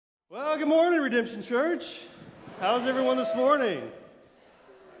Well, good morning, Redemption Church. How's everyone this morning?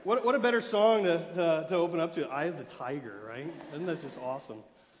 What a better song to open up to, Eye of the Tiger, right? Isn't that just awesome?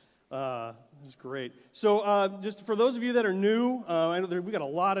 It's great. So just for those of you that are new, I know we got a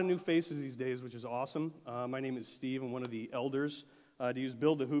lot of new faces these days, which is awesome. My name is Steve. I'm one of the elders, to use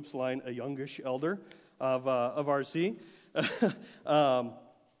Build the Hoops line, a youngish elder of RC.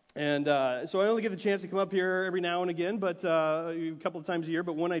 So I only get the chance to come up here every now and again, but a couple of times a year.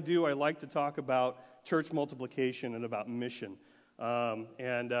 But when I do, I like to talk about church multiplication and about mission.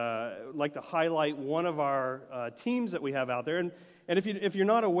 Like to highlight one of our teams that we have out there. And if you're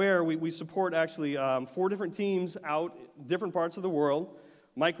not aware, we support actually 4 different teams out different parts of the world: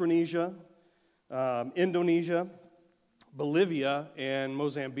 Micronesia, Indonesia, Bolivia, and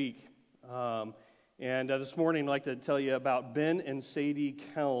Mozambique. This morning, I'd like to tell you about Ben and Sadie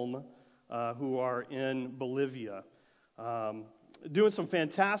Kelm, who are in Bolivia, doing some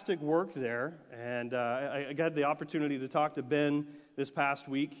fantastic work there. And I got the opportunity to talk to Ben this past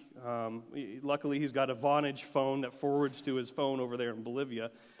week. Luckily, he's got a Vonage phone that forwards to his phone over there in Bolivia.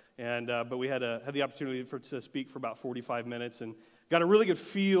 But we had the opportunity to speak for about 45 minutes and got a really good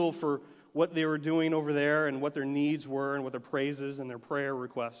feel for what they were doing over there and what their needs were and what their praises and their prayer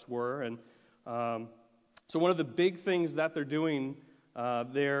requests were. So one of the big things that they're doing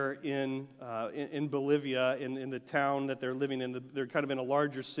there in Bolivia, in the town that they're living in, they're kind of in a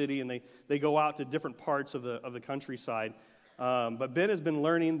larger city, and they go out to different parts of the countryside. But Ben has been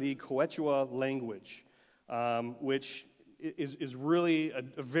learning the Quechua language, which is really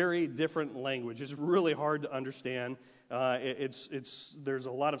a very different language. It's really hard to understand. There's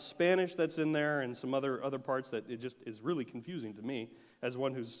a lot of Spanish that's in there and some other parts that it just is really confusing to me as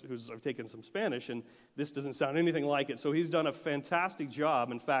one who's I've taken some Spanish, and this doesn't sound anything like it. So he's done a fantastic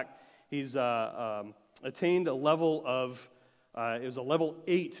job. In fact, he's attained a level of it was a level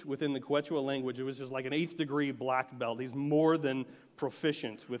 8 within the Quechua language. It was just like an 8th degree black belt. He's more than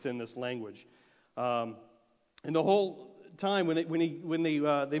proficient within this language. And the whole time when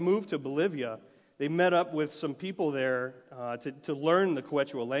they moved to Bolivia, they met up with some people there to learn the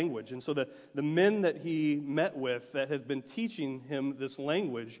Quechua language. And so the men that he met with that have been teaching him this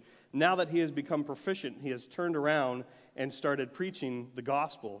language, now that he has become proficient, he has turned around and started preaching the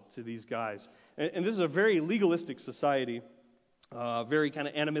gospel to these guys. And this is a very legalistic society, very kind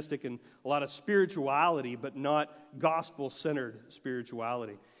of animistic and a lot of spirituality, but not gospel-centered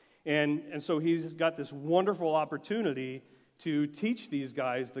spirituality. And so he's got this wonderful opportunity to teach these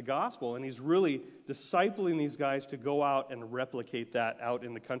guys the gospel, and he's really discipling these guys to go out and replicate that out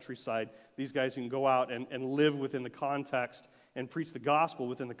in the countryside. These guys who can go out and live within the context and preach the gospel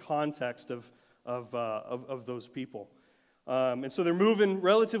within the context of those people. And so they're moving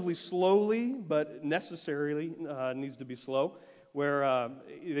relatively slowly, but necessarily needs to be slow, where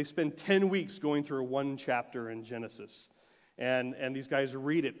they spend 10 weeks going through one chapter in Genesis. And these guys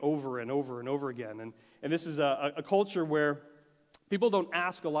read it over and over and over again. And this is a culture where people don't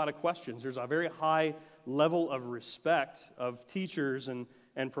ask a lot of questions. There's a very high level of respect of teachers and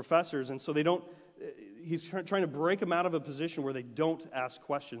professors, and so they don't. He's trying to break them out of a position where they don't ask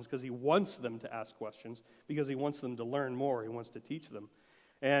questions, because he wants them to ask questions, because he wants them to learn more. He wants to teach them.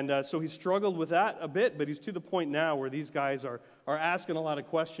 And so he's struggled with that a bit, but he's to the point now where these guys are asking a lot of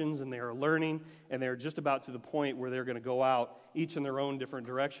questions, and they are learning, and they're just about to the point where they're going to go out, each in their own different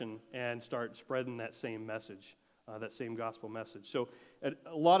direction, and start spreading that same message. That same gospel message. So a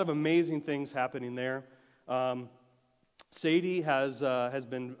lot of amazing things happening there. Sadie has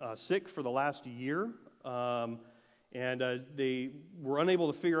been sick for the last year, and they were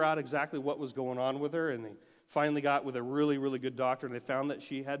unable to figure out exactly what was going on with her, and they finally got with a really, really good doctor, and they found that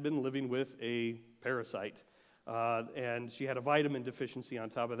she had been living with a parasite, and she had a vitamin deficiency on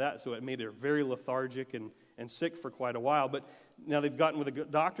top of that, so it made her very lethargic and sick for quite a while. But now they've gotten with a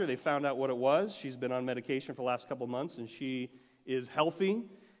doctor. They found out what it was. She's been on medication for the last couple of months, and she is healthy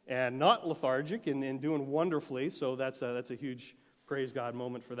and not lethargic and doing wonderfully. So that's a huge praise God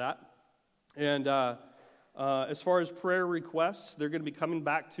moment for that. And as far as prayer requests, they're going to be coming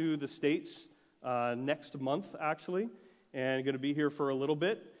back to the States next month, actually, and going to be here for a little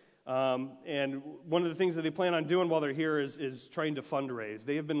bit. And one of the things that they plan on doing while they're here is trying to fundraise.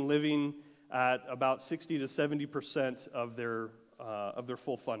 They have been living at about 60 to 70% of their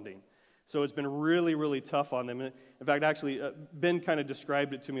full funding. So it's been really, really tough on them. In fact, actually, Ben kind of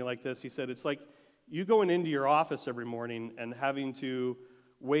described it to me like this. He said, it's like you going into your office every morning and having to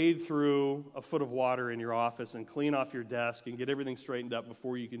wade through a foot of water in your office and clean off your desk and get everything straightened up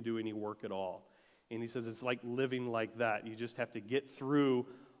before you can do any work at all. And he says it's like living like that. You just have to get through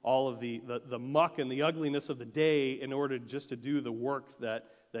all of the muck and the ugliness of the day in order just to do the work that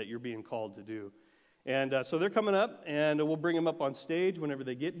that you're being called to do. And so they're coming up, and we'll bring them up on stage whenever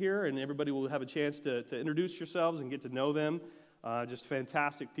they get here, and everybody will have a chance to introduce yourselves and get to know them. Just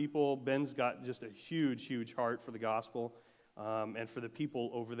fantastic people. Ben's got just a huge, huge heart for the gospel and for the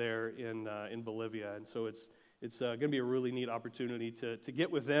people over there in Bolivia. And so it's going to be a really neat opportunity to get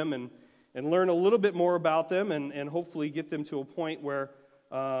with them and learn a little bit more about them and hopefully get them to a point where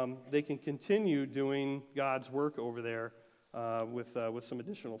they can continue doing God's work over there with some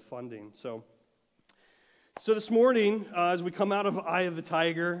additional funding. So this morning, as we come out of Eye of the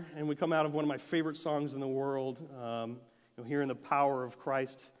Tiger, and we come out of one of my favorite songs in the world, hearing the power of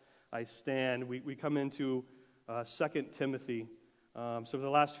Christ I stand, we come into 2 Timothy. So for the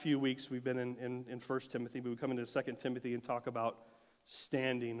last few weeks, we've been in 1 Timothy, but we come into 2 Timothy and talk about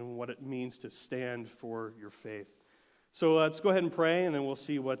standing and what it means to stand for your faith. So let's go ahead and pray, and then we'll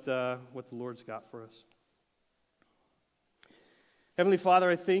see what the Lord's got for us. Heavenly Father,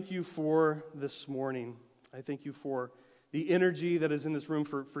 I thank you for this morning. I thank you for the energy that is in this room,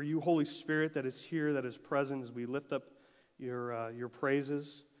 for you, Holy Spirit, that is here, that is present as we lift up your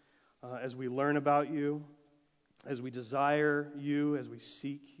praises, as we learn about you, as we desire you, as we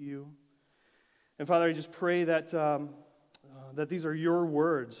seek you. And Father, I just pray that these are your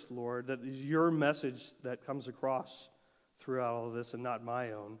words, Lord, that is your message that comes across throughout all of this, and not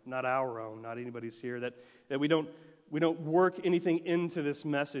my own, not our own, not anybody's here, that we don't work anything into this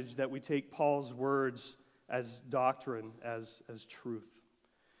message, that we take Paul's words as doctrine, as truth.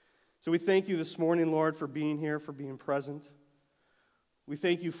 So we thank you this morning, Lord, for being here, for being present. We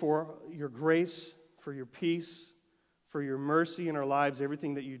thank you for your grace, for your peace, for your mercy in our lives,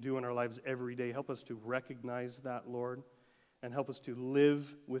 everything that you do in our lives every day. Help us to recognize that, Lord, and help us to live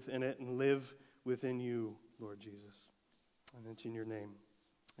within it and live within you, Lord Jesus. And it's in your name.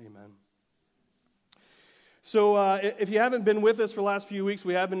 Amen. So if you haven't been with us for the last few weeks,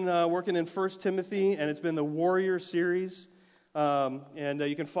 we have been working in 1 Timothy, and it's been the Warrior series. And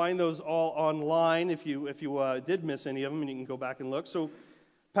you can find those all online if you did miss any of them, and you can go back and look. So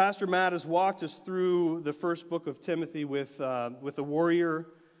Pastor Matt has walked us through the first book of Timothy with the Warrior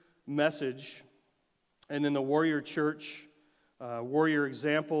message, and then the Warrior Church, Warrior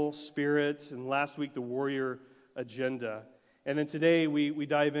Example, Spirit, and last week the Warrior Agenda. And then today we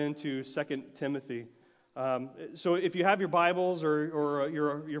dive into 2 Timothy. So if you have your Bibles or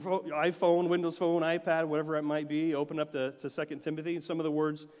your iPhone, Windows Phone, iPad, whatever it might be, open up to 2 Timothy. Some of the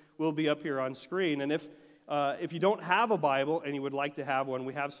words will be up here on screen. And if you don't have a Bible and you would like to have one,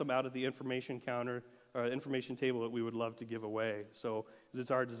 we have some out at the information counter or information table that we would love to give away. So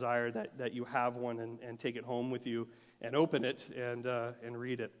it's our desire that you have one and take it home with you and open it and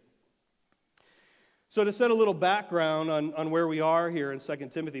read it. So to set a little background on where we are here in 2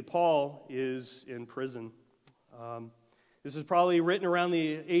 Timothy, Paul is in prison. This is probably written around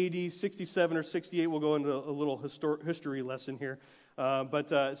the AD 67 or 68. We'll go into a little history lesson here.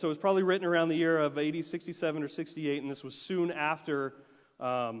 So it's probably written around the year of AD 67 or 68, and this was soon after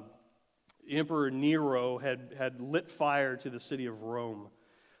Emperor Nero had lit fire to the city of Rome.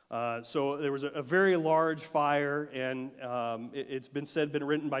 So there was a very large fire, and it's been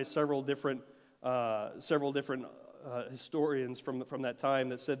written by several different historians from that time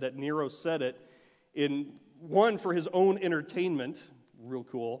that said that Nero set it in one for his own entertainment, real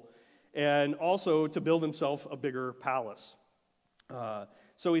cool, and also to build himself a bigger palace.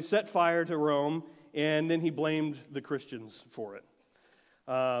 So he set fire to Rome, and then he blamed the Christians for it.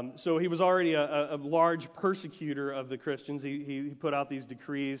 So he was already a large persecutor of the Christians. He put out these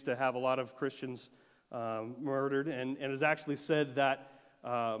decrees to have a lot of Christians murdered, and it is actually said that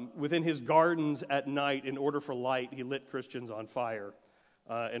within his gardens at night, in order for light, he lit Christians on fire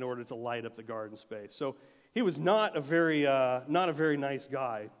in order to light up the garden space. So he was not a very nice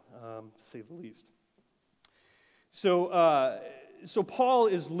guy, to say the least. So Paul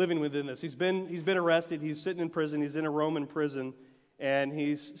is living within this. He's been arrested. He's sitting in prison. He's in a Roman prison, and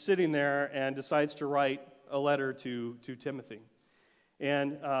he's sitting there and decides to write a letter to Timothy.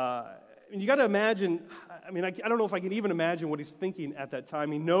 And you got to imagine. I mean, I don't know if I can even imagine what he's thinking at that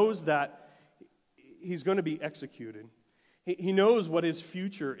time. He knows that he's going to be executed. He knows what his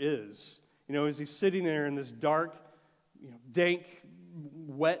future is. As he's sitting there in this dark, dank,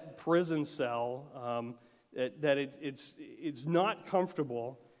 wet prison cell, it's not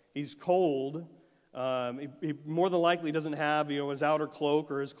comfortable. He's cold. He more than likely doesn't have his outer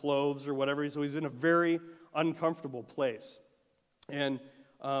cloak or his clothes or whatever. So he's in a very uncomfortable place.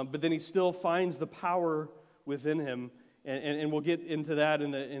 But then he still finds the power within him, and we'll get into that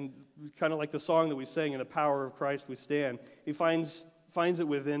in kind of like the song that we sang, "In the power of Christ we stand." He finds it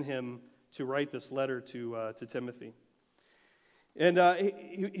within him to write this letter to Timothy. And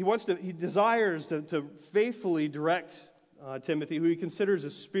he desires to faithfully direct Timothy, who he considers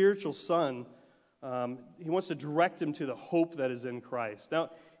a spiritual son. He wants to direct him to the hope that is in Christ. Now,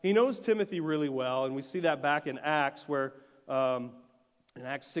 he knows Timothy really well, and we see that back in Acts, where in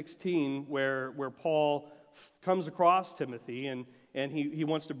Acts 16, where Paul comes across Timothy, and he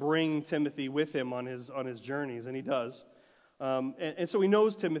wants to bring Timothy with him on his journeys, and he does. And so he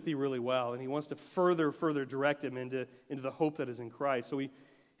knows Timothy really well, and he wants to further direct him into the hope that is in Christ. So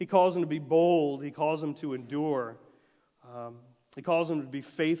he calls him to be bold. He calls him to endure. He calls him to be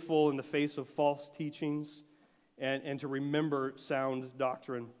faithful in the face of false teachings, and to remember sound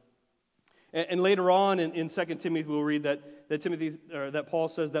doctrine. And later on in 2 Timothy, we'll read that Paul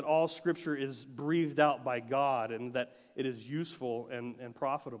says that all Scripture is breathed out by God, and that it is useful and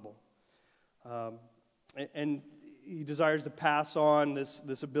profitable. And he desires to pass on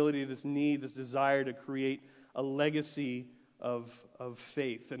this ability, this need, this desire to create a legacy of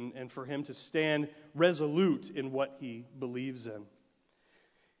faith, and for him to stand resolute in what he believes in.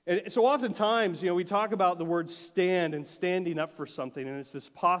 And so oftentimes, we talk about the word stand and standing up for something, and it's this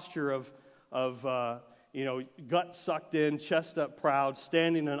posture of gut sucked in, chest up proud,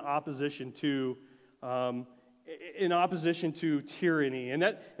 standing in opposition to tyranny. And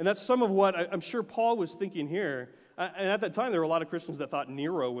that's some of what I'm sure Paul was thinking here. And at that time, there were a lot of Christians that thought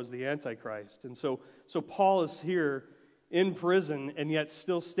Nero was the Antichrist. And so Paul is here in prison, and yet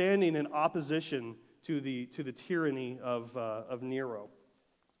still standing in opposition to the tyranny of Nero.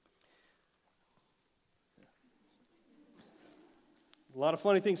 A lot of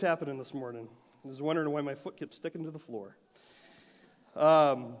funny things happening this morning. I was wondering why my foot kept sticking to the floor.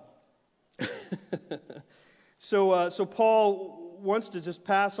 So Paul wants to just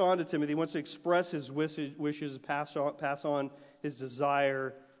pass on to Timothy. He wants to express his wishes, pass on his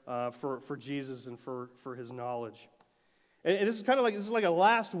desire for Jesus and for his knowledge. And this is kind of like a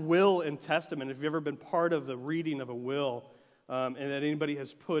last will and testament. If you've ever been part of the reading of a will, and that anybody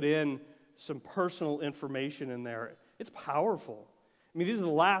has put in some personal information in there, it's powerful. I mean, these are the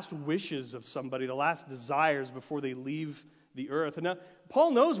last wishes of somebody, the last desires before they leave the earth. And now,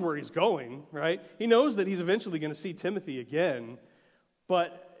 Paul knows where he's going, right? He knows that he's eventually going to see Timothy again,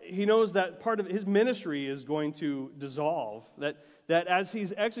 but he knows that part of his ministry is going to dissolve. That as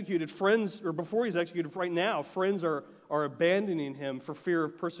he's executed, before he's executed right now, friends are abandoning him for fear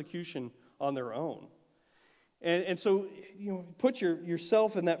of persecution on their own. And so, put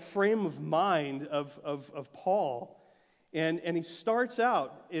yourself in that frame of mind of Paul. And he starts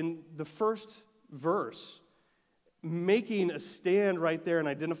out in the first verse making a stand right there and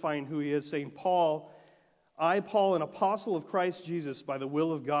identifying who he is, saying, I, Paul, an apostle of Christ Jesus, by the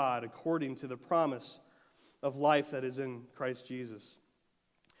will of God, according to the promise of life that is in Christ Jesus.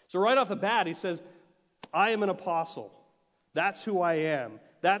 So right off the bat, he says, I am an apostle. That's who I am.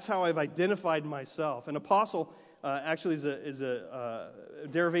 That's how I've identified myself. An apostle actually is a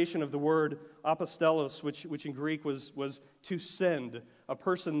derivation of the word apostolos, which in Greek was to send, a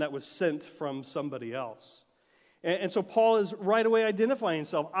person that was sent from somebody else. And so Paul is right away identifying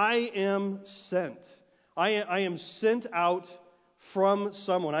himself. I am sent. I am sent out from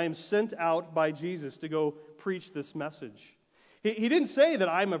someone. I am sent out by Jesus to go preach this message. He didn't say that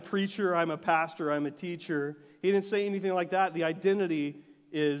I'm a preacher, I'm a pastor, I'm a teacher. He didn't say anything like that. The identity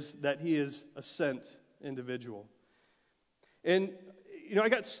is that he is a sent individual. And, I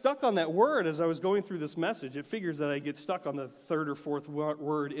got stuck on that word as I was going through this message. It figures that I get stuck on the third or fourth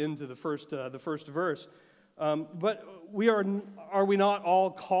word into the first verse. But are we not all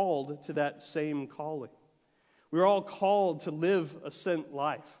called to that same calling? We're all called to live a sent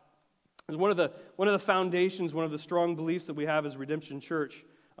life. And one of the foundations, one of the strong beliefs that we have as Redemption Church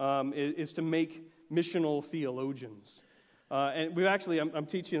is to make missional theologians. And I'm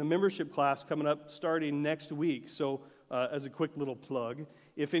teaching a membership class coming up starting next week. So as a quick little plug,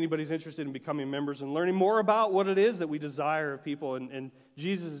 if anybody's interested in becoming members and learning more about what it is that we desire of people and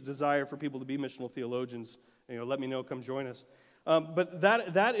Jesus' desire for people to be missional theologians, let me know, come join us. But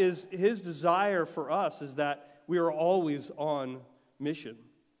that is his desire for us, is that we are always on mission.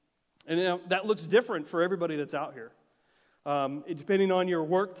 And that looks different for everybody that's out here. Depending on your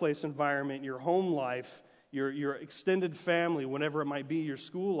workplace environment, your home life, your extended family, whatever it might be, your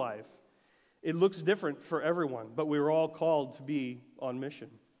school life, it looks different for everyone, but we were all called to be on mission.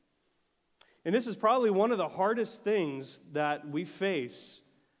 And this is probably one of the hardest things that we face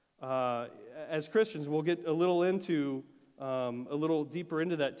as Christians. We'll get a little deeper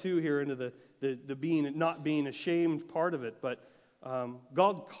into that too here, into the not being ashamed part of it. But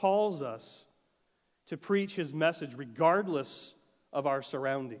God calls us to preach His message regardless of our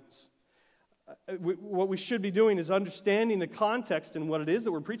surroundings. what we should be doing is understanding the context and what it is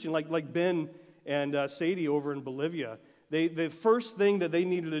that we're preaching, like Ben and Sadie over in Bolivia. The first thing that they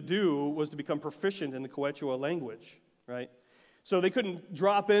needed to do was to become proficient in the Quechua language, right? So they couldn't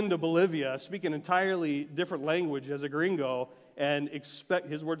drop into Bolivia, speak an entirely different language as a gringo, and expect,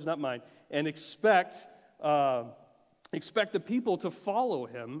 his words not mine, and expect the people to follow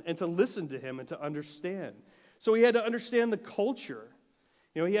him and to listen to him and to understand. So he had to understand the culture.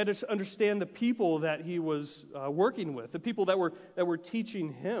 He had to understand the people that he was working with, the people that were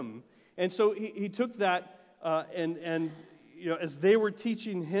teaching him. And so he took that and as they were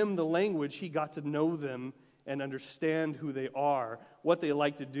teaching him the language, he got to know them and understand who they are, what they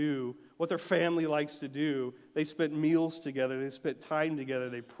like to do, what their family likes to do. They spent meals together. They spent time together.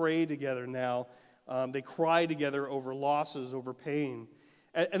 They pray together now. They cry together over losses, over pain.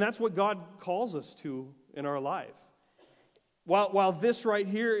 And that's what God calls us to in our life. While this right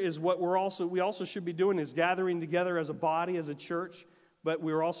here is what we also should be doing, is gathering together as a body, as a church, but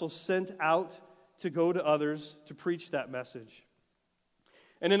we're also sent out to go to others to preach that message.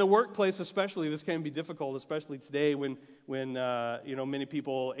 And in the workplace especially, this can be difficult, especially today when many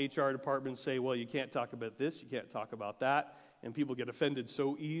people, HR departments say, well, you can't talk about this, you can't talk about that, and people get offended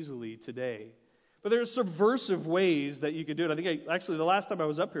so easily today. But there's subversive ways that you can do it. I think actually the last time I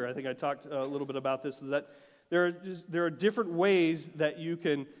was up here, I think I talked a little bit about this, is that there are different ways that you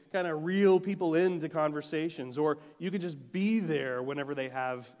can kind of reel people into conversations, or you can just be there whenever they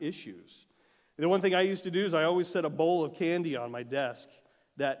have issues. The one thing I used to do is I always set a bowl of candy on my desk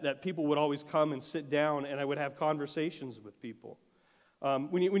that people would always come and sit down, and I would have conversations with people.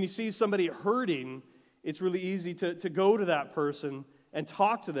 When you see somebody hurting, it's really easy to go to that person and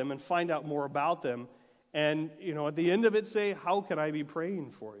talk to them and find out more about them. And, at the end of it, say, how can I be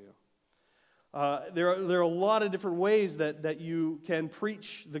praying for you? There are a lot of different ways that you can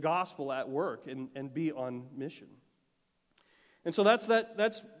preach the gospel at work and be on mission. And so that's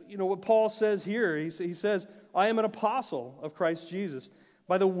what Paul says here. He says, I am an apostle of Christ Jesus,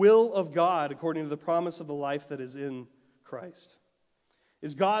 by the will of God, according to the promise of the life that is in Christ.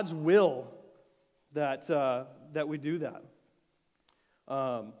 It's God's will that we do that.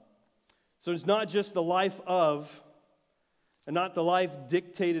 So it's not just the life of, and not the life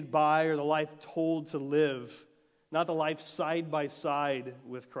dictated by, or the life told to live, not the life side by side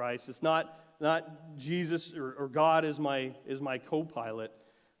with Christ. It's not Jesus or God is my co-pilot.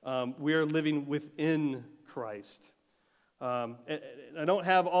 We are living within Christ. I don't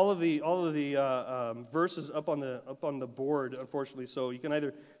have all of the verses up on the board, unfortunately. So you can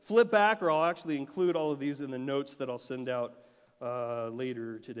either flip back, or I'll actually include all of these in the notes that I'll send out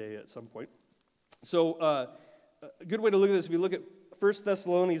later today at some point. So a good way to look at this, if you look at 1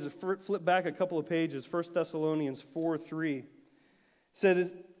 Thessalonians, flip back a couple of pages, 1 Thessalonians 4:3,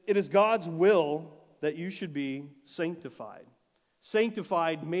 said, it is God's will that you should be sanctified.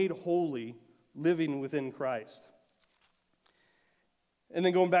 Sanctified, made holy, living within Christ. And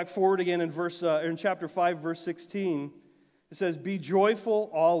then going back forward again in chapter 5, verse 16, it says, be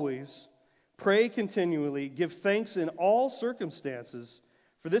joyful always, pray continually, give thanks in all circumstances,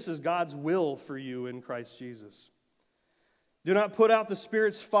 for this is God's will for you in Christ Jesus. Do not put out the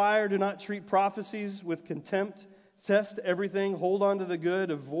Spirit's fire, do not treat prophecies with contempt, test everything, hold on to the good,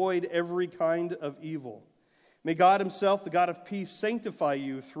 avoid every kind of evil. May God himself, the God of peace, sanctify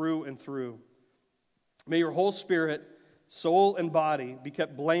you through and through. May your whole spirit, soul, and body be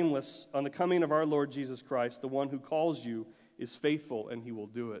kept blameless on the coming of our Lord Jesus Christ. The one who calls you is faithful, and he will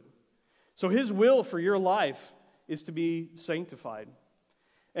do it. So his will for your life is to be sanctified.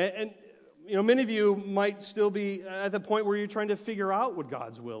 And many of you might still be at the point where you're trying to figure out what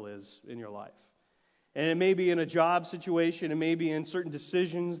God's will is in your life. And it may be in a job situation, it may be in certain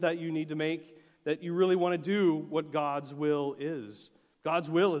decisions that you need to make, that you really want to do what God's will is. God's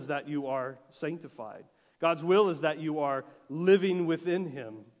will is that you are sanctified. God's will is that you are living within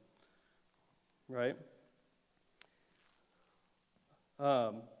him. Right?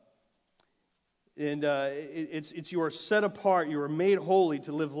 It's you are set apart, you are made holy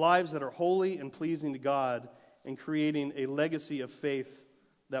to live lives that are holy and pleasing to God, and creating a legacy of faith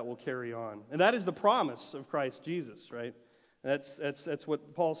that will carry on. And that is the promise of Christ Jesus, right? That's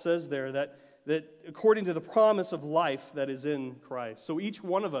what Paul says there, that according to the promise of life that is in Christ. So each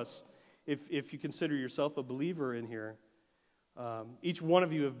one of us, if you consider yourself a believer in here, each one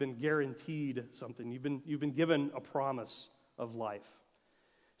of you have been guaranteed something. You've been given a promise of life.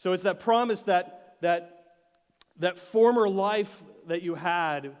 So it's that promise that former life that you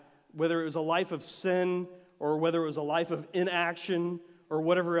had, whether it was a life of sin or whether it was a life of inaction or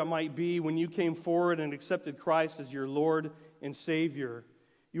whatever it might be, when you came forward and accepted Christ as your Lord and Savior,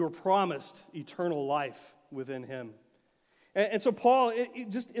 You are promised eternal life within him. And so Paul,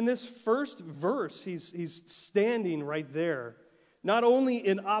 just in this first verse, he's standing right there, not only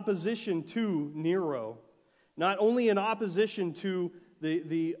in opposition to Nero, not only in opposition to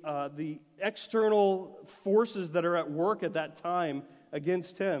the external forces that are at work at that time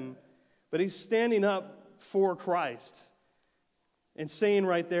against him, but he's standing up for Christ and saying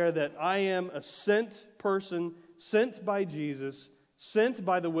right there that I am a sent person, sent by Jesus, sent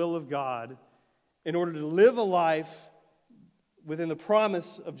by the will of God, in order to live a life within the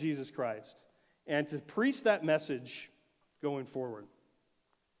promise of Jesus Christ and to preach that message going forward.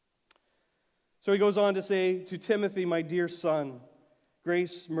 So he goes on to say, to Timothy, my dear son,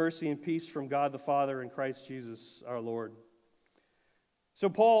 grace, mercy, and peace from God the Father and Christ Jesus our Lord. So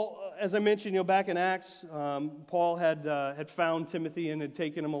Paul, as I mentioned, back in Acts, Paul had found Timothy and had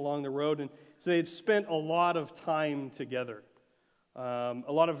taken him along the road, and so they had spent a lot of time together, a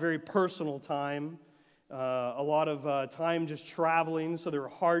lot of very personal time, a lot of time just traveling. So there were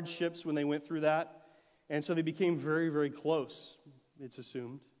hardships when they went through that, and so they became very, very close. It's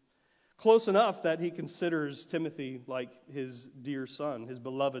assumed close enough that he considers Timothy like his dear son, his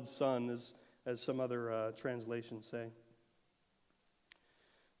beloved son, as some other translations say.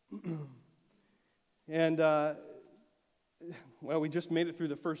 And, we just made it through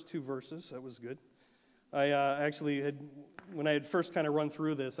the first two verses. That was good. I actually had, when I had first kind of run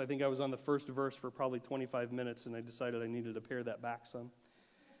through this, I think I was on the first verse for probably 25 minutes, and I decided I needed to pare that back some.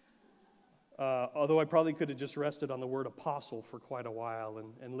 Although I probably could have just rested on the word apostle for quite a while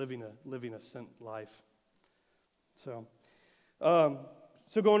and living a sent life. So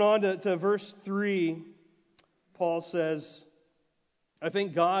going on to verse 3, Paul says, I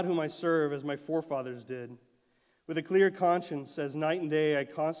thank God whom I serve as my forefathers did. With a clear conscience, as night and day, I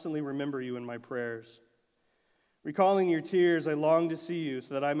constantly remember you in my prayers. Recalling your tears, I long to see you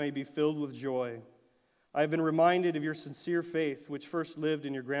so that I may be filled with joy. I have been reminded of your sincere faith, which first lived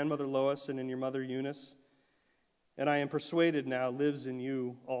in your grandmother Lois and in your mother Eunice, and I am persuaded now lives in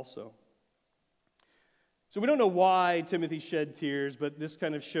you also. So we don't know why Timothy shed tears, but this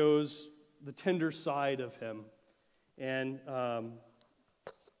kind of shows the tender side of him. And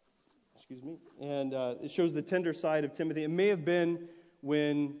it shows the tender side of Timothy. It may have been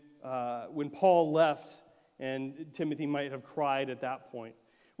when Paul left, and Timothy might have cried at that point.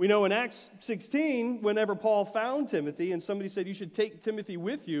 We know in Acts 16, whenever Paul found Timothy and somebody said, you should take Timothy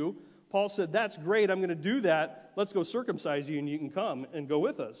with you, Paul said, that's great, I'm going to do that. Let's go circumcise you and you can come and go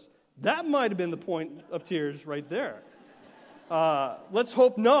with us. That might have been the point of tears right there. Let's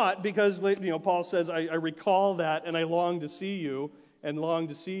hope not, because Paul says, I recall that and I long to see you and long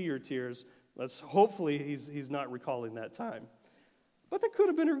to see your tears. Hopefully he's not recalling that time. But that could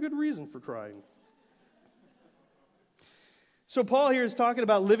have been a good reason for crying. So Paul here is talking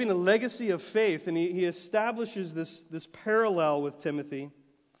about living a legacy of faith, and he establishes this parallel with Timothy.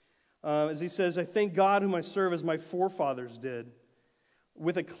 As he says, I thank God whom I serve as my forefathers did,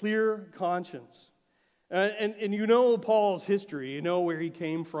 with a clear conscience. And you know Paul's history. You know where he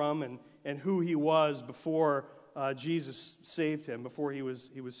came from and who he was before Jesus saved him, before he was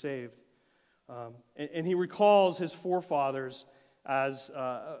saved. And he recalls his forefathers as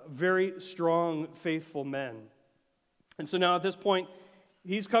very strong, faithful men. And so now at this point,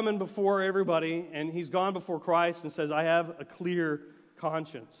 he's coming before everybody, and he's gone before Christ and says, I have a clear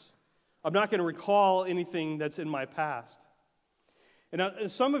conscience. I'm not going to recall anything that's in my past.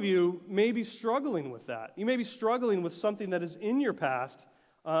 And some of you may be struggling with that. You may be struggling with something that is in your past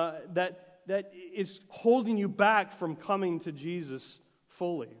that is holding you back from coming to Jesus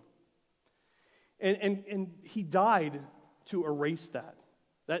fully. And he died to erase that.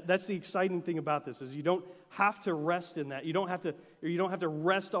 That's the exciting thing about this, is you don't have to rest in that. You don't have to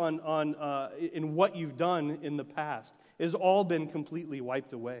rest in what you've done in the past. It has all been completely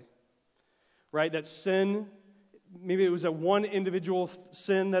wiped away. Right? That sin, maybe it was a one individual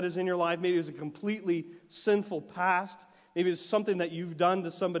sin that is in your life. Maybe it was a completely sinful past. Maybe it's something that you've done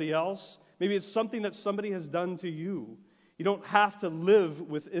to somebody else. Maybe it's something that somebody has done to you. You don't have to live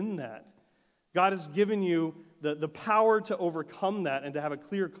within that. God has given you the power to overcome that and to have a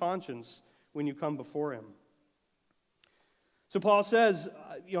clear conscience when you come before Him. So Paul says,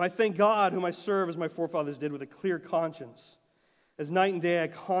 I thank God whom I serve as my forefathers did with a clear conscience. As night and day I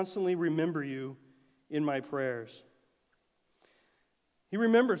constantly remember you in my prayers. He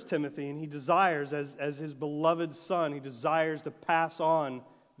remembers Timothy, and he desires, as his beloved son, he desires to pass on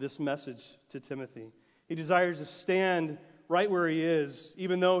this message to Timothy. He desires to stand right where he is,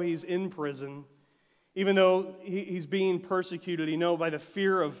 even though he's in prison, even though he's being persecuted. By the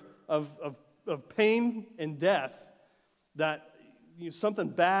fear of pain and death, that something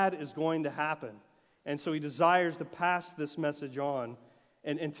bad is going to happen. And so he desires to pass this message on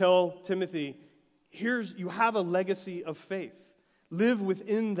and tell Timothy, you have a legacy of faith. Live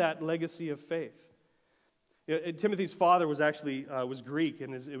within that legacy of faith. Timothy's father was actually was Greek,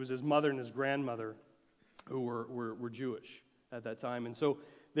 and it was his mother and his grandmother who were Jewish at that time. And so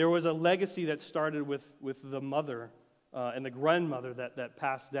there was a legacy that started with the mother and the grandmother that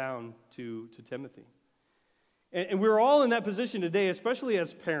passed down to Timothy. And we're all in that position today, especially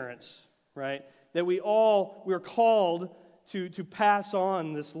as parents, right? That we're called to pass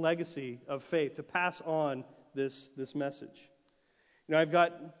on this legacy of faith, to pass on this message. I've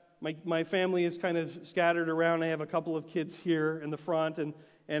got my family is kind of scattered around. I have a couple of kids here in the front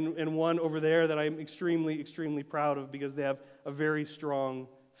and one over there that I'm extremely, extremely proud of because they have a very strong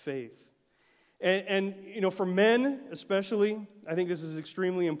faith. And for men especially, I think this is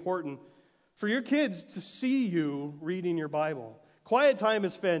extremely important. For your kids to see you reading your Bible. Quiet time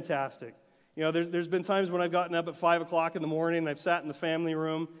is fantastic. There's been times when I've gotten up at 5 o'clock in the morning and I've sat in the family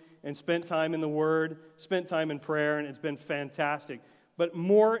room and spent time in the Word, spent time in prayer, and it's been fantastic. But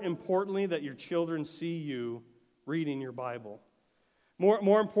more importantly, that your children see you reading your Bible.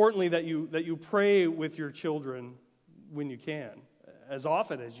 More importantly, that you pray with your children when you can, as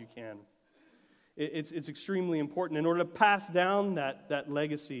often as you can. It's extremely important in order to pass down that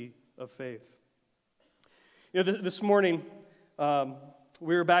legacy of faith. This morning,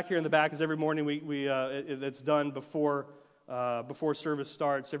 we were back here in the back, because every morning it's done before service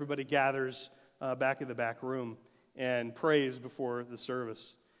starts. Everybody gathers back in the back room and prays before the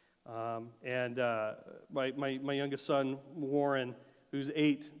service. And my youngest son, Warren, who's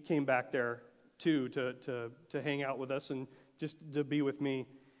 8, came back there too to hang out with us and just to be with me.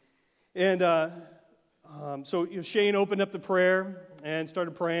 And so Shane opened up the prayer and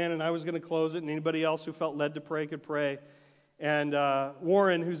started praying, and I was going to close it, and anybody else who felt led to pray could pray. And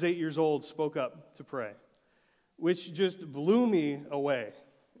Warren, who's 8 years old, spoke up to pray, which just blew me away.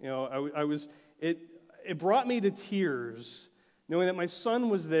 It brought me to tears, knowing that my son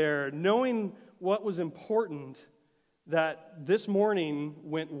was there, knowing what was important, that this morning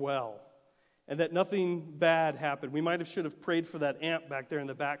went well, and that nothing bad happened. We should have prayed for that amp back there in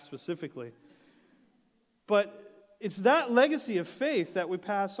the back specifically. But it's that legacy of faith that we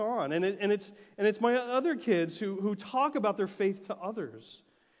pass on, and it's my other kids who talk about their faith to others,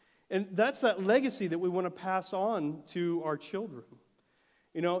 and that's that legacy that we want to pass on to our children.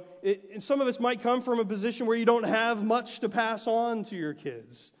 And some of us might come from a position where you don't have much to pass on to your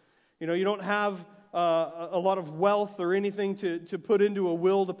kids. You don't have a lot of wealth or anything to put into a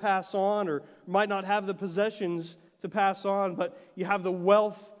will to pass on, or might not have the possessions to pass on, but you have the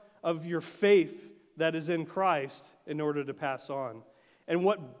wealth of your faith that is in Christ in order to pass on. And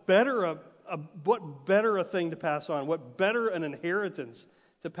what better a thing to pass on, what better an inheritance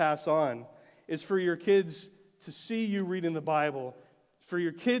to pass on is for your kids to see you reading the Bible, for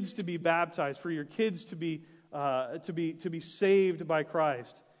your kids to be baptized, for your kids to be saved by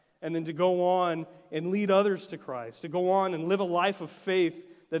Christ, and then to go on and lead others to Christ, to go on and live a life of faith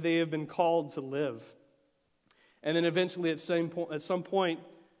that they have been called to live. And then eventually at some point,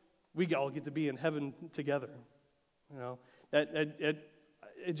 we all get to be in heaven together.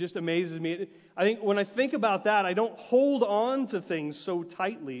 It just amazes me. I think when I think about that, I don't hold on to things so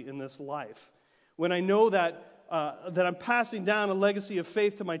tightly in this life. When I know that I'm passing down a legacy of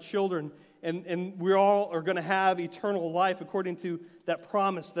faith to my children, and we all are going to have eternal life according to that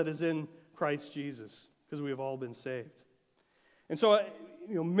promise that is in Christ Jesus, because we have all been saved. And so,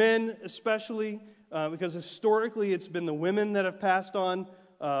 men especially, because historically it's been the women that have passed on,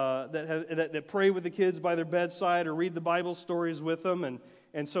 that pray with the kids by their bedside or read the Bible stories with them,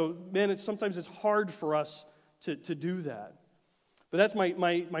 and so men, sometimes it's hard for us to do that. But that's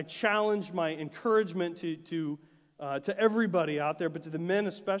my challenge, my encouragement to everybody out there, but to the men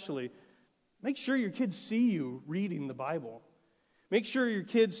especially. Make sure your kids see you reading the Bible. Make sure your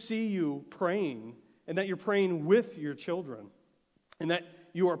kids see you praying, and that you're praying with your children, and that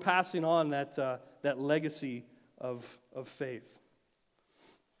you are passing on that legacy of faith.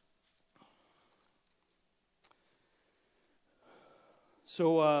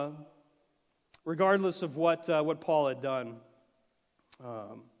 So, regardless of what Paul had done,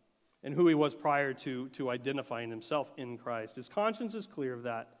 and who he was prior to identifying himself in Christ, his conscience is clear of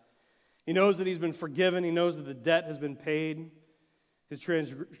that. He knows that he's been forgiven. He knows that the debt has been paid. His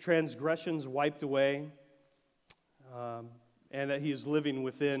transgressions wiped away, and that he is living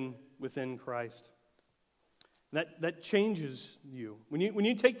within Christ. That changes you. When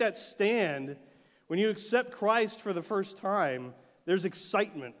you take that stand, when you accept Christ for the first time, there's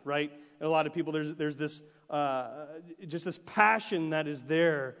excitement, right? And a lot of people, there's this just this passion that is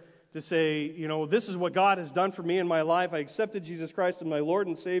there to say, this is what God has done for me in my life. I accepted Jesus Christ as my Lord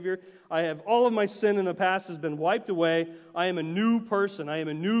and Savior. I have all of my sin in the past has been wiped away. I am a new person. I am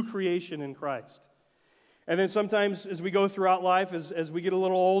a new creation in Christ. And then sometimes as we go throughout life, as we get a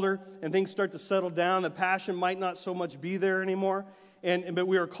little older and things start to settle down, the passion might not so much be there anymore. But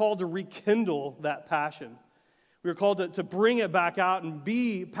we are called to rekindle that passion. We are called to bring it back out and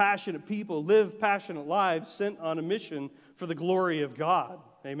be passionate people, live passionate lives sent on a mission for the glory of God.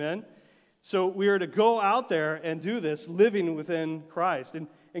 Amen? So we are to go out there and do this, living within Christ. And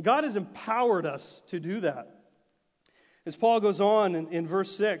God has empowered us to do that. As Paul goes on in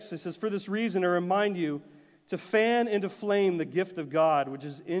verse 6, he says, "For this reason I remind you to fan into flame the gift of God, which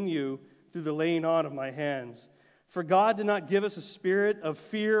is in you through the laying on of my hands. For God did not give us a spirit of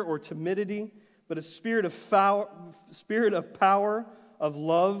fear or timidity, but a spirit of power, of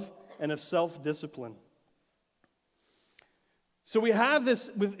love, and of self-discipline." So we have this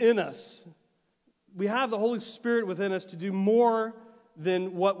within us. We have the Holy Spirit within us to do more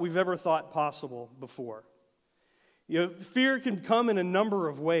than what we've ever thought possible before. Fear can come in a number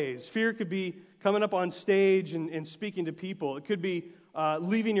of ways. Fear could be coming up on stage and speaking to people. It could be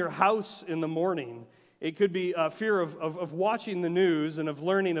leaving your house in the morning. It could be fear of watching the news and of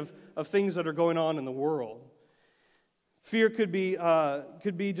learning of things that are going on in the world. Fear could be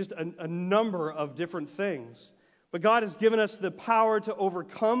just a number of different things. But God has given us the power to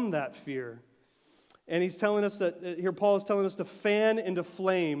overcome that fear. And He's telling us that, here Paul is telling us to fan into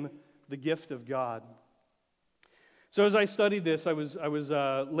flame the gift of God. So as I studied this, I was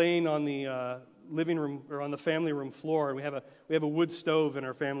laying on the living room, or on the family room floor, and we have a wood stove in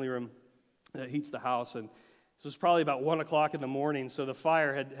our family room that heats the house. And this was probably about 1 o'clock in the morning, so the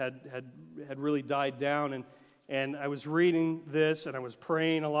fire had really died down. And I was reading this, and I was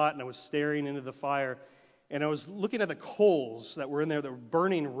praying a lot, and I was staring into the fire. And I was looking at the coals that were in there that were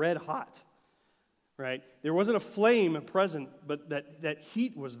burning red hot, right? There wasn't a flame present, but that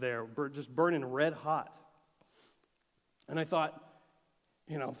heat was there, just burning red hot. And I thought,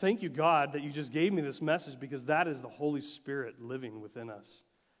 thank you, God, that you just gave me this message, because that is the Holy Spirit living within us,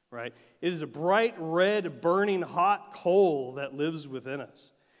 right? It is a bright red, burning hot coal that lives within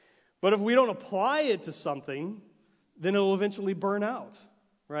us. But if we don't apply it to something, then it'll eventually burn out.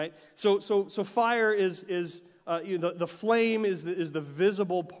 Right, so fire is the flame is the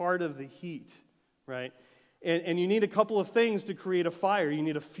visible part of the heat, right? And you need a couple of things to create a fire. You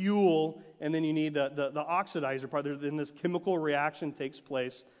need a fuel, and then you need the oxidizer part. Then this chemical reaction takes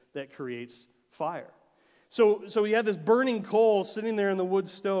place that creates fire. So we had this burning coal sitting there in the wood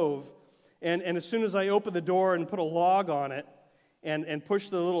stove, and as soon as I opened the door and put a log on it, and push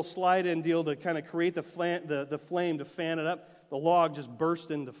the little slide-in deal to kind of create the flame to fan it up, the log just burst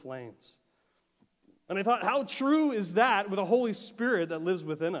into flames. And I thought, how true is that with the Holy Spirit that lives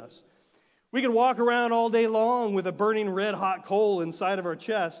within us? We can walk around all day long with a burning red hot coal inside of our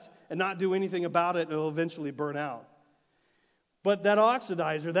chest and not do anything about it, and it'll eventually burn out. But that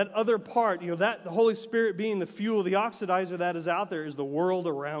oxidizer, that other part, that the Holy Spirit being the fuel, the oxidizer that is out there is the world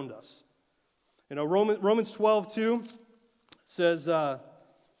around us. Romans 12:2 says,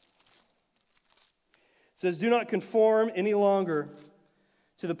 "Do not conform any longer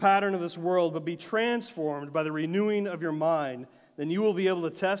to the pattern of this world, but be transformed by the renewing of your mind. Then you will be able to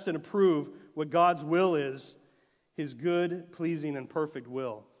test and approve what God's will is, His good, pleasing, and perfect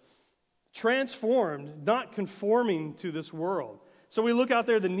will." Transformed, not conforming to this world. So we look out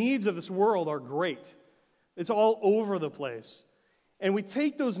there, the needs of this world are great. It's all over the place. And we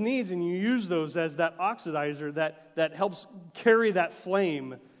take those needs and you use those as that oxidizer that helps carry that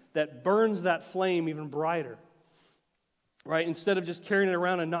flame, that burns that flame even brighter, right? Instead of just carrying it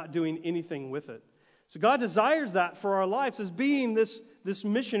around and not doing anything with it. So God desires that for our lives as being this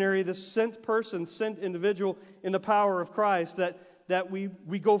missionary, this sent person, sent individual in the power of Christ, that we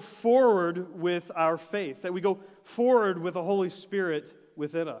go forward with our faith, that we go forward with the Holy Spirit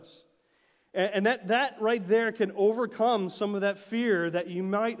within us. And that right there can overcome some of that fear that you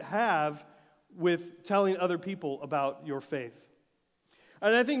might have with telling other people about your faith.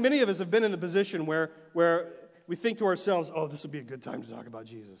 And I think many of us have been in the position where we think to ourselves, oh, this would be a good time to talk about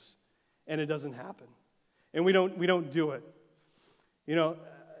Jesus. And it doesn't happen. And we don't do it.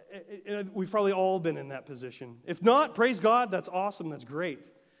 We've probably all been in that position. If not, praise God, that's awesome, that's great.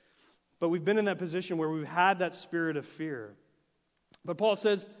 But we've been in that position where we've had that spirit of fear. But Paul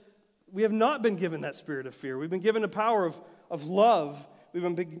says, we have not been given that spirit of fear. We've been given a power of love. We've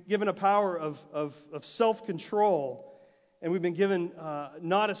been given a power of self-control. And we've been given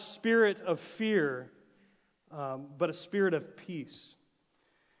not a spirit of fear, but a spirit of peace.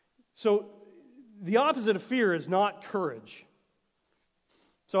 So the opposite of fear is not courage.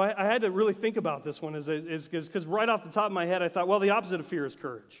 So I had to really think about this one because right off the top of my head I thought, well, the opposite of fear is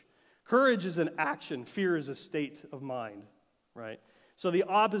courage. Courage is an action. Fear is a state of mind, right? So the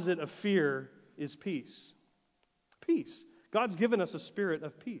opposite of fear is peace. Peace. God's given us a spirit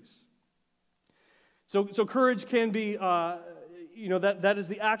of peace. So courage can be, that is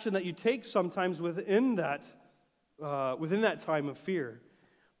the action that you take sometimes within that time of fear.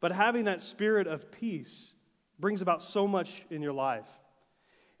 But having that spirit of peace brings about so much in your life.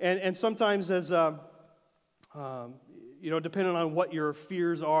 And sometimes as, depending on what your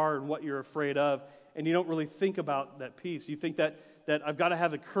fears are and what you're afraid of, and you don't really think about that peace. You think that I've got to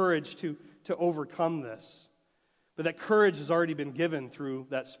have the courage to overcome this. But that courage has already been given through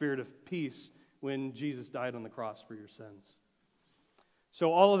that spirit of peace when Jesus died on the cross for your sins.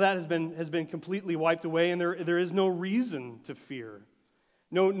 So all of that has been completely wiped away, and there is no reason to fear.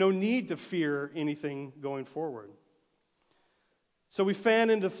 No need to fear anything going forward. So we fan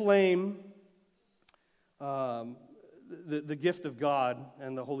into flame the gift of God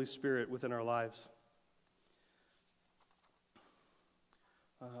and the Holy Spirit within our lives.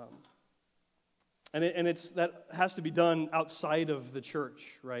 And that has to be done outside of the church,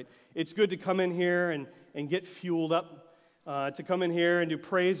 right? It's good to come in here and get fueled up, to come in here and do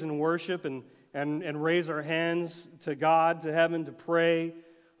praise and worship and raise our hands to God, to heaven, to pray,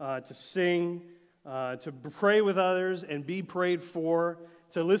 to sing, to pray with others and be prayed for,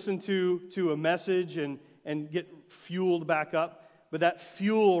 to listen to a message and get fueled back up. But that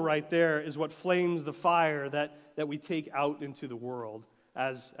fuel right there is what flames the fire that we take out into the world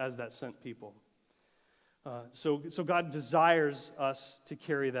as that sent people. So God desires us to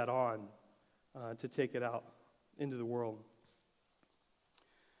carry that on, to take it out into the world.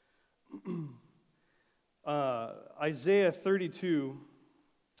 Isaiah 32,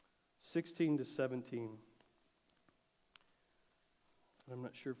 16 to 17. I'm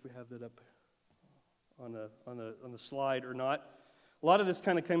not sure if we have that up on the slide or not. A lot of this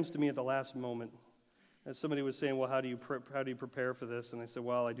kind of comes to me at the last moment. As somebody was saying, well, how do you prepare for this? And I said,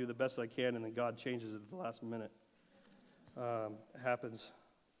 well, I do the best I can, and then God changes it at the last minute. It happens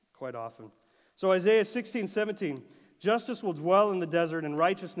quite often. So Isaiah 16:17, justice will dwell in the desert, and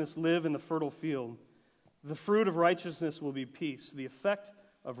righteousness live in the fertile field. The fruit of righteousness will be peace. The effect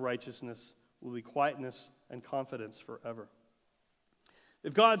of righteousness will be quietness and confidence forever.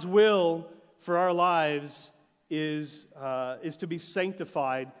 If God's will for our lives is to be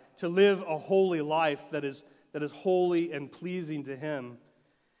sanctified, to live a holy life that is holy and pleasing to Him,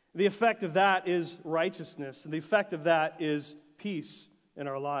 the effect of that is righteousness, and the effect of that is peace in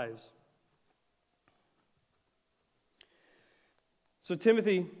our lives. So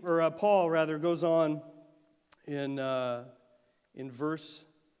Paul goes on in verse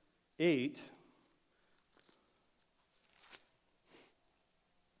 8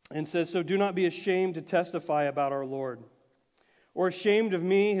 and says, so do not be ashamed to testify about our Lord, or ashamed of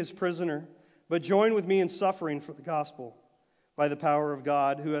me, his prisoner, but join with me in suffering for the gospel by the power of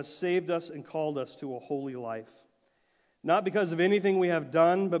God, who has saved us and called us to a holy life, not because of anything we have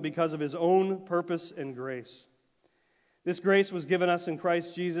done, but because of his own purpose and grace. This grace was given us in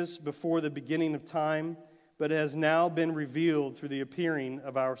Christ Jesus before the beginning of time, but has now been revealed through the appearing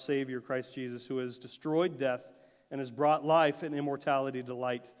of our Savior, Christ Jesus, who has destroyed death and has brought life and immortality to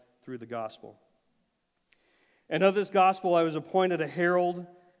light through the gospel. And of this gospel I was appointed a herald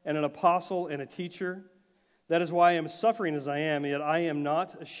and an apostle and a teacher. That is why I am suffering as I am, yet I am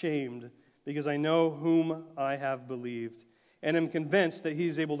not ashamed, because I know whom I have believed, and am convinced that he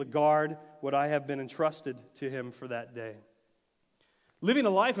is able to guard what I have been entrusted to him for that day. Living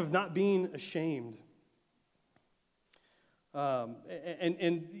a life of not being ashamed.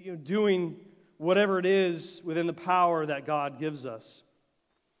 And doing whatever it is within the power that God gives us.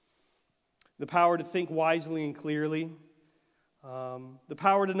 The power to think wisely and clearly. The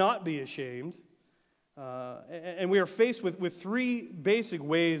power to not be ashamed. And we are faced with three basic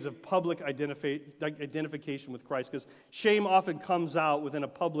ways of public identification with Christ, because shame often comes out within a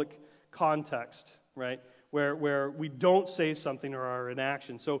public context, right? Where we don't say something or are in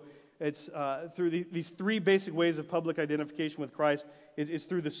action. So it's through these three basic ways of public identification with Christ. It's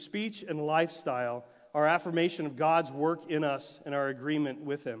through the speech and lifestyle, our affirmation of God's work in us and our agreement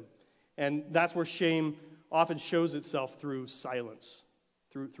with Him. And that's where shame often shows itself through silence,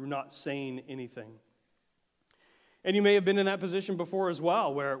 through not saying anything. And you may have been in that position before as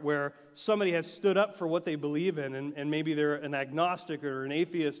well, where somebody has stood up for what they believe in, and maybe they're an agnostic or an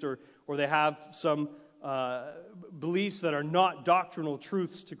atheist, or they have some beliefs that are not doctrinal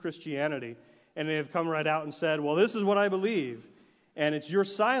truths to Christianity, and they have come right out and said, well, this is what I believe. And it's your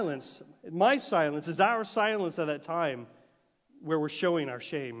silence, my silence, is our silence at that time where we're showing our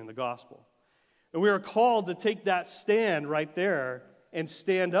shame in the gospel. And we are called to take that stand right there and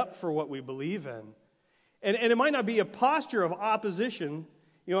stand up for what we believe in. And it might not be a posture of opposition.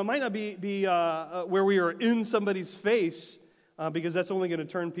 It might not be where we are in somebody's face because that's only going to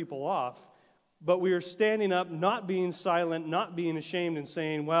turn people off. But we are standing up, not being silent, not being ashamed, and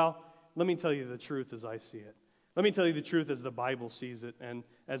saying, well, let me tell you the truth as I see it. Let me tell you the truth as the Bible sees it and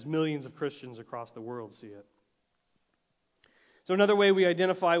as millions of Christians across the world see it. So another way we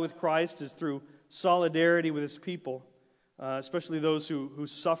identify with Christ is through solidarity with His people, especially those who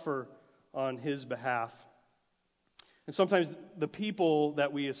suffer on His behalf. And sometimes the people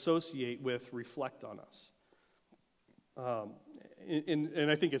that we associate with reflect on us. And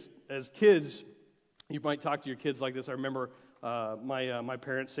I think as kids, you might talk to your kids like this. I remember my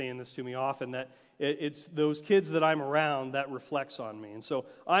parents saying this to me often, that it's those kids that I'm around that reflects on me. And so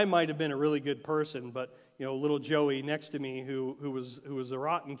I might have been a really good person, but little Joey next to me who was a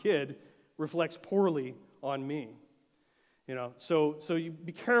rotten kid reflects poorly on me. So you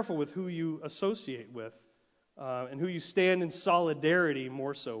be careful with who you associate with and who you stand in solidarity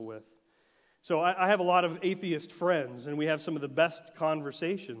more so with. So I have a lot of atheist friends, and we have some of the best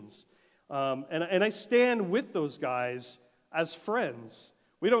conversations. And I stand with those guys as friends.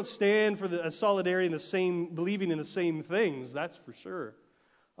 We don't stand for the solidarity in the same, believing in the same things, that's for sure.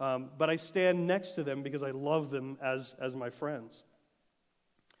 But I stand next to them because I love them as my friends.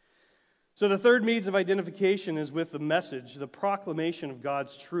 So the third means of identification is with the message, the proclamation of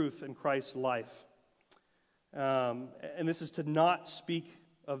God's truth in Christ's life. And this is to not speak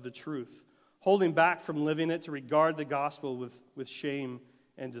of the truth, holding back from living it, to regard the gospel with shame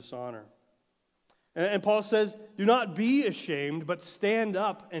and dishonor. And Paul says, do not be ashamed, but stand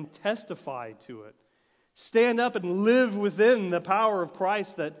up and testify to it. Stand up and live within the power of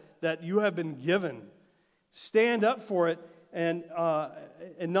Christ that you have been given. Stand up for it and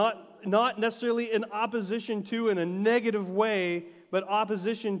not necessarily in opposition to, in a negative way, but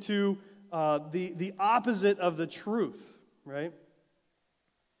opposition to the opposite of the truth, right?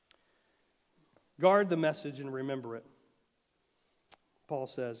 Guard the message and remember it. Paul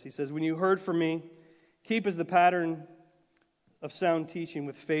says, he says, when you heard from me, keep as the pattern of sound teaching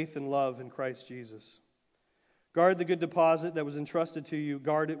with faith and love in Christ Jesus. Guard the good deposit that was entrusted to you.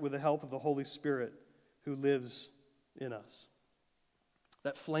 Guard it with the help of the Holy Spirit who lives in us.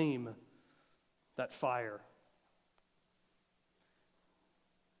 That flame, that fire.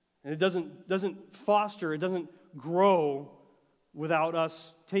 And it doesn't foster, it doesn't grow without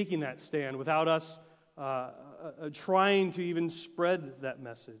us taking that stand, without us trying to even spread that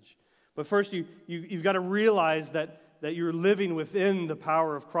message. But first, you've got to realize that you're living within the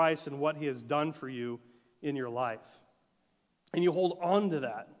power of Christ and what He has done for you in your life. And you hold on to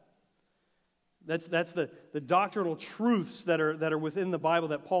that. That's the doctrinal truths that are within the Bible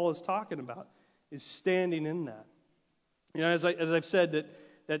that Paul is talking about, is standing in that. As I've said,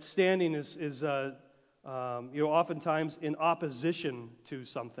 that standing is oftentimes in opposition to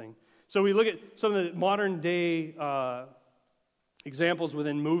something. So we look at some of the modern day examples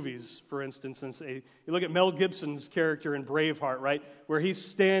within movies, for instance. And you look at Mel Gibson's character in Braveheart, right, where he's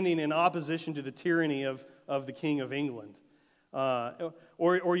standing in opposition to the tyranny of the King of England.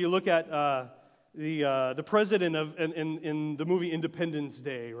 Or you look at the president in the movie Independence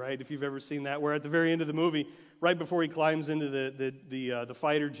Day, right? If you've ever seen that, where at the very end of the movie, right before he climbs into the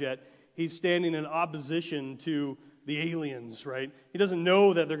fighter jet, he's standing in opposition to the aliens, right? He doesn't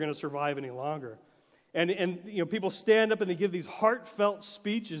know that they're going to survive any longer. And people stand up and they give these heartfelt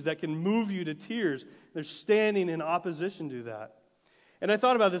speeches that can move you to tears. They're standing in opposition to that. And I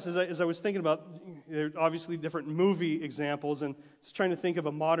thought about this as I was thinking about, obviously, different movie examples, and just trying to think of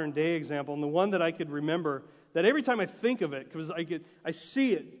a modern day example. And the one that I could remember, that every time I think of it, because I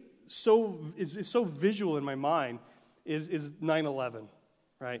see it it's so visual in my mind, is 9/11,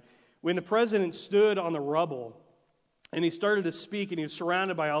 right? When the president stood on the rubble and he started to speak, and he was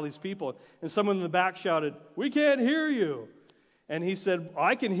surrounded by all these people, and someone in the back shouted, "We can't hear you." And he said,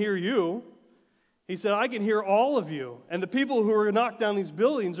 "I can hear you." He said, "I can hear all of you. And the people who are going to knock down these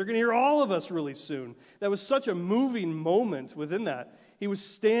buildings are going to hear all of us really soon." That was such a moving moment within that. He was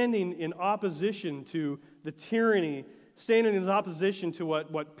standing in opposition to the tyranny, standing in opposition to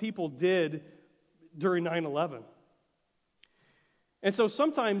what people did during 9/11. And so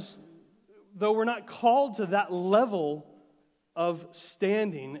sometimes, though we're not called to that level of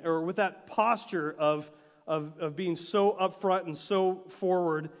standing, or with that posture of being so upfront and so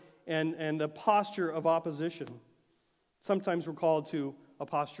forward, and a posture of opposition, sometimes we're called to a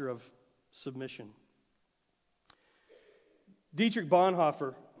posture of submission. Dietrich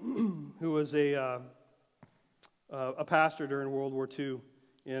Bonhoeffer, who was a pastor during World War II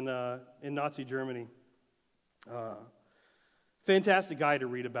in Nazi Germany, fantastic guy to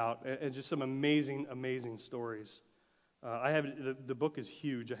read about, and just some amazing, amazing stories. The book is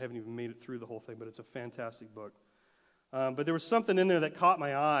huge. I haven't even made it through the whole thing, but it's a fantastic book. But there was something in there that caught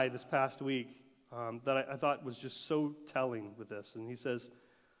my eye this past week that I thought was just so telling with this. And he says,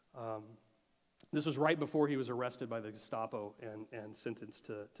 this was right before he was arrested by the Gestapo and sentenced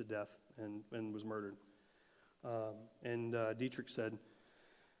to death and was murdered. Dietrich said,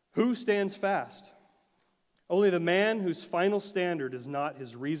 "Who stands fast? Only the man whose final standard is not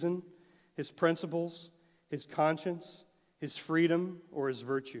his reason, his principles, his conscience, his freedom, or his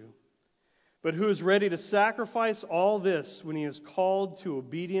virtue, but who is ready to sacrifice all this when he is called to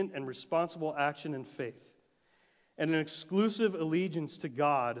obedient and responsible action in faith, and an exclusive allegiance to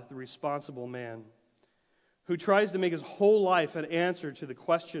God, the responsible man, who tries to make his whole life an answer to the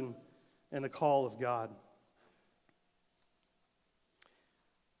question and the call of God."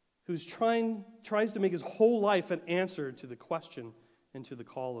 Who's tries to make his whole life an answer to the question and to the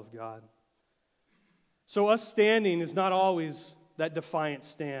call of God. So us standing is not always that defiant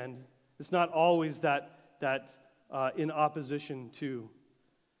stand. It's not always that in opposition to.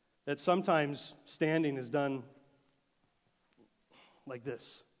 That sometimes standing is done like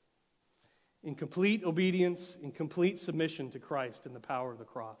this. In complete obedience, in complete submission to Christ and the power of the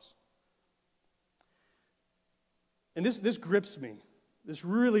cross. And this grips me. This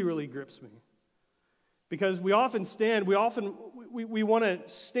really, really grips me. Because we often we want to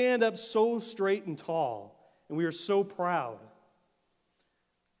stand up so straight and tall, and we are so proud.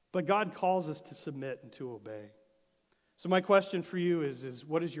 But God calls us to submit and to obey. So my question for you is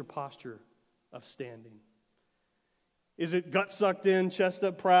what is your posture of standing? Is it gut sucked in, chest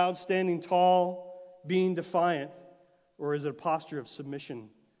up proud, standing tall, being defiant? Or is it a posture of submission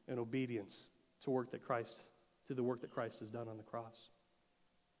and obedience to the work that Christ has done on the cross?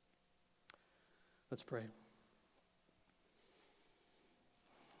 Let's pray.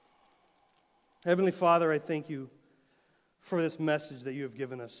 Heavenly Father, I thank you for this message that you have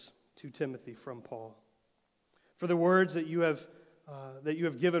given us to Timothy from Paul. For the words that you have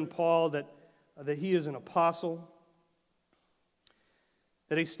given Paul, that he is an apostle,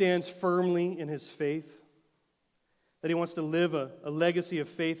 that he stands firmly in his faith, that he wants to live a legacy of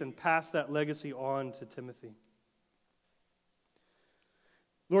faith and pass that legacy on to Timothy.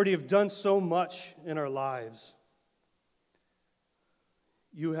 Lord, you have done so much in our lives.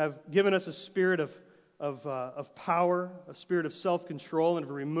 You have given us a spirit of power, a spirit of self-control, and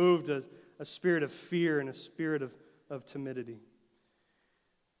have removed a spirit of fear and a spirit of timidity.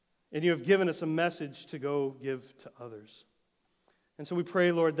 And you have given us a message to go give to others. And so we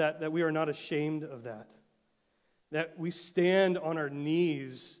pray, Lord, that we are not ashamed of that. That we stand on our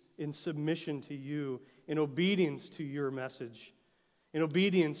knees in submission to you, in obedience to your message, in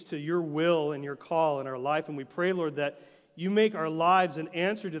obedience to your will and your call in our life. And we pray, Lord, that you make our lives an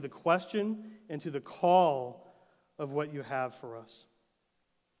answer to the question and to the call of what you have for us.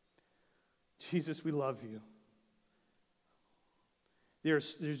 Jesus, we love you.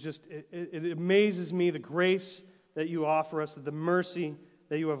 There's just, it amazes me the grace that you offer us, the mercy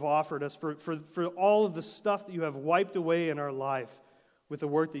that you have offered us for all of the stuff that you have wiped away in our life with the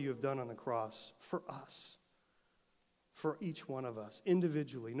work that you have done on the cross for us. For each one of us,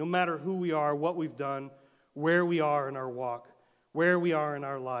 individually, no matter who we are, what we've done, where we are in our walk, where we are in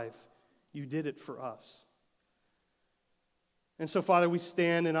our life, you did it for us. And so, Father, we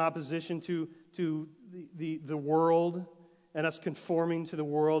stand in opposition to the world and us conforming to the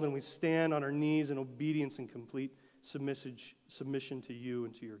world, and we stand on our knees in obedience and complete submission to you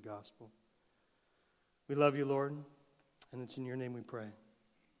and to your gospel. We love you, Lord, and it's in your name we pray.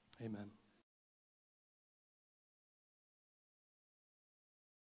 Amen.